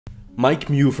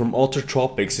Mike Mew from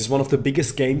Orthotropics is one of the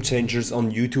biggest game changers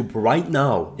on YouTube right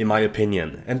now, in my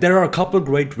opinion, and there are a couple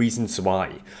great reasons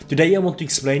why. Today I want to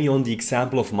explain you on the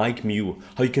example of Mike Mew,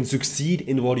 how you can succeed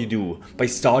in what you do by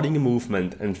starting a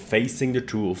movement and facing the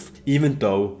truth, even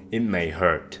though it may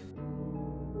hurt.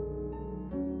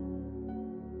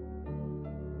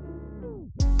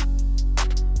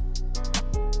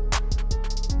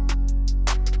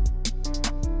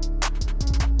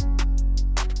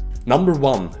 Number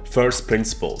 1. First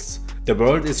principles. The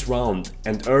world is round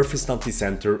and Earth is not the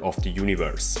center of the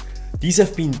universe. These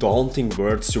have been daunting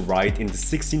words to write in the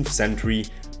 16th century,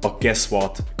 but guess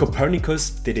what?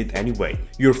 Copernicus did it anyway.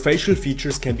 Your facial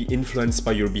features can be influenced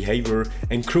by your behavior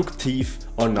and crooked teeth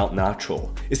are not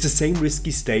natural. It's the same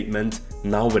risky statement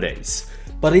nowadays.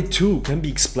 But it too can be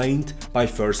explained by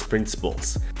first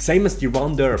principles. Same as the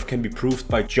round earth can be proved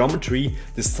by geometry,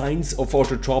 the science of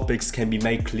orthotropics can be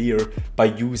made clear by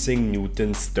using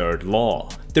Newton's third law.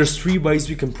 There's 3 ways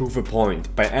we can prove a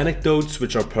point: by anecdotes,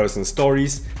 which are personal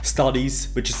stories,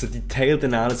 studies, which is a detailed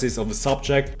analysis of a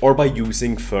subject, or by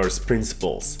using first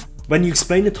principles. When you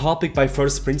explain a topic by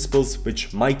first principles,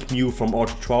 which Mike Mew from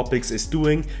Orthotropics is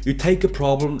doing, you take a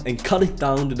problem and cut it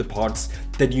down to the parts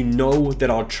that you know that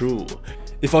are true.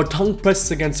 If our tongue presses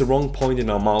against the wrong point in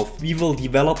our mouth, we will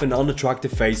develop an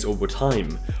unattractive face over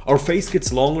time. Our face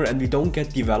gets longer and we don't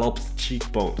get developed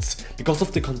cheekbones, because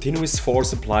of the continuous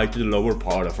force applied to the lower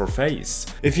part of our face.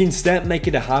 If we instead make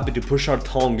it a habit to push our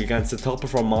tongue against the top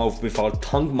of our mouth with our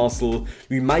tongue muscle,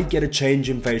 we might get a change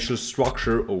in facial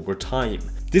structure over time.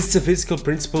 This is a physical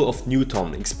principle of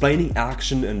Newton, explaining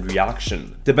action and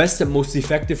reaction. The best and most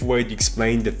effective way to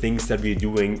explain the things that we're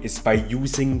doing is by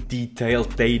using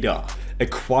detailed data,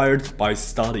 acquired by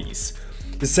studies.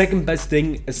 The second best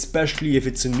thing, especially if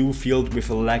it's a new field with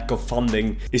a lack of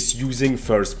funding, is using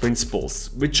first principles,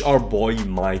 which our boy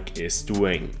Mike is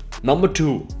doing. Number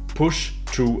 2. Push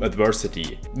through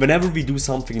adversity. Whenever we do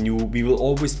something new, we will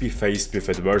always be faced with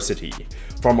adversity.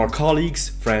 From our colleagues,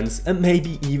 friends, and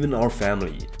maybe even our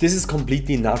family. This is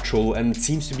completely natural and it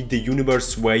seems to be the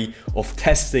universe's way of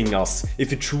testing us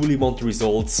if you truly want the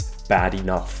results bad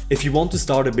enough. If you want to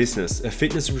start a business, a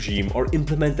fitness regime, or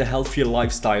implement a healthier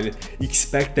lifestyle,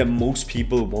 expect that most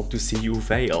people want to see you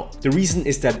fail. The reason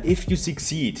is that if you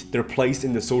succeed, their place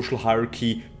in the social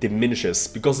hierarchy diminishes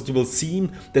because it will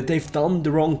seem that they've done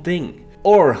the wrong thing.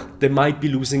 Or they might be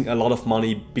losing a lot of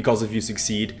money because if you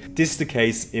succeed. This is the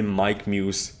case in Mike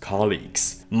Mew's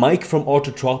colleagues. Mike from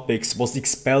Orthotropics was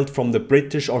expelled from the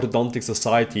British Orthodontic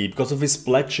Society because of his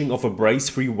pledging of a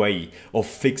brace-free way of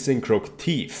fixing crooked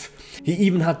teeth. He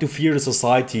even had to fear the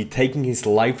society taking his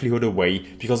livelihood away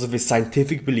because of his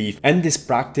scientific belief and his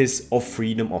practice of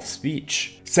freedom of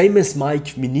speech. Same as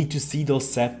Mike, we need to see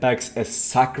those setbacks as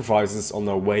sacrifices on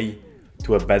our way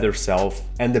to a better self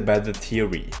and a better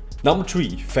theory. Number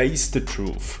 3. Face the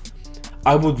truth.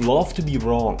 I would love to be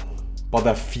wrong, but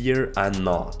I fear I'm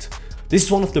not. This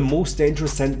is one of the most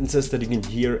dangerous sentences that you can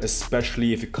hear,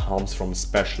 especially if it comes from a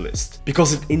specialist,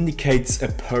 because it indicates a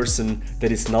person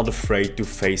that is not afraid to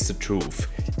face the truth,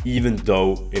 even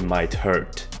though it might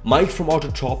hurt. Mike from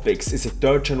Orthotropics is a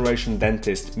 3rd generation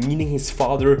dentist, meaning his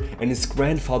father and his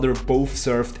grandfather both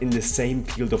served in the same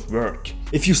field of work.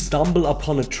 If you stumble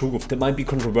upon a truth that might be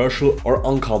controversial or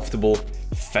uncomfortable,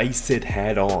 face it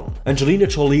head on. Angelina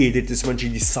Jolie did this when she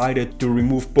decided to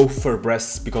remove both her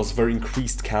breasts because of her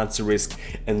increased cancer risk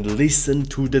and listen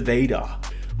to the data.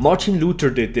 Martin Luther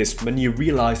did this when he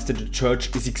realized that the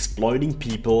church is exploiting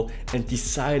people and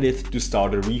decided to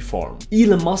start a reform.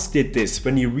 Elon Musk did this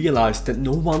when he realized that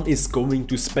no one is going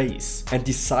to space and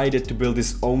decided to build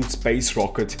his own space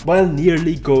rocket while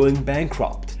nearly going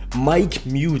bankrupt. Mike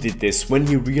Mew did this when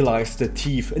he realized that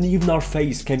teeth and even our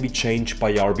face can be changed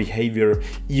by our behavior,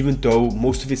 even though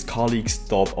most of his colleagues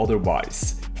thought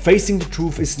otherwise. Facing the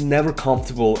truth is never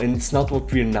comfortable and it's not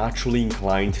what we are naturally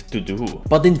inclined to do.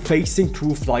 But in facing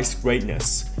truth lies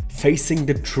greatness. Facing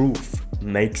the truth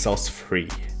makes us free.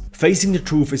 Facing the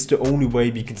truth is the only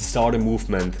way we can start a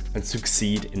movement and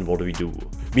succeed in what we do.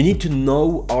 We need to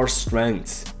know our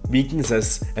strengths,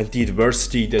 weaknesses, and the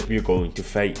adversity that we are going to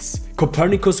face.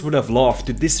 Copernicus would have loved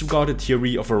to disregard the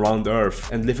theory of a round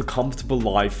earth and live a comfortable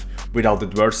life without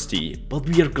adversity, but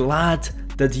we are glad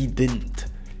that he didn't.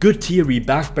 Good theory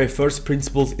backed by first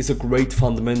principles is a great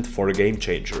fundament for a game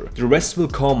changer. The rest will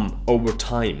come over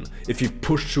time if you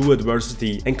push through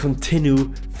adversity and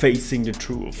continue facing the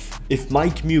truth. If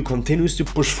Mike Mew continues to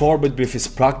push forward with his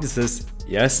practices,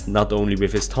 Yes, not only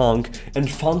with his tongue,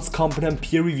 and funds competent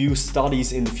peer-reviewed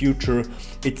studies in the future,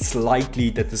 it's likely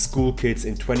that the school kids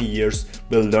in 20 years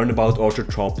will learn about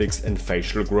orthotropics and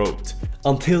facial growth.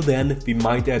 Until then, we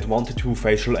might add 1 to 2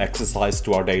 facial exercises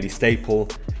to our daily staple,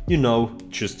 you know,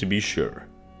 just to be sure.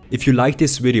 If you like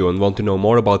this video and want to know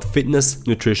more about fitness,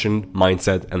 nutrition,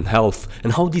 mindset and health,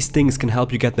 and how these things can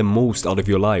help you get the most out of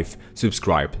your life,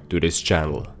 subscribe to this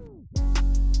channel.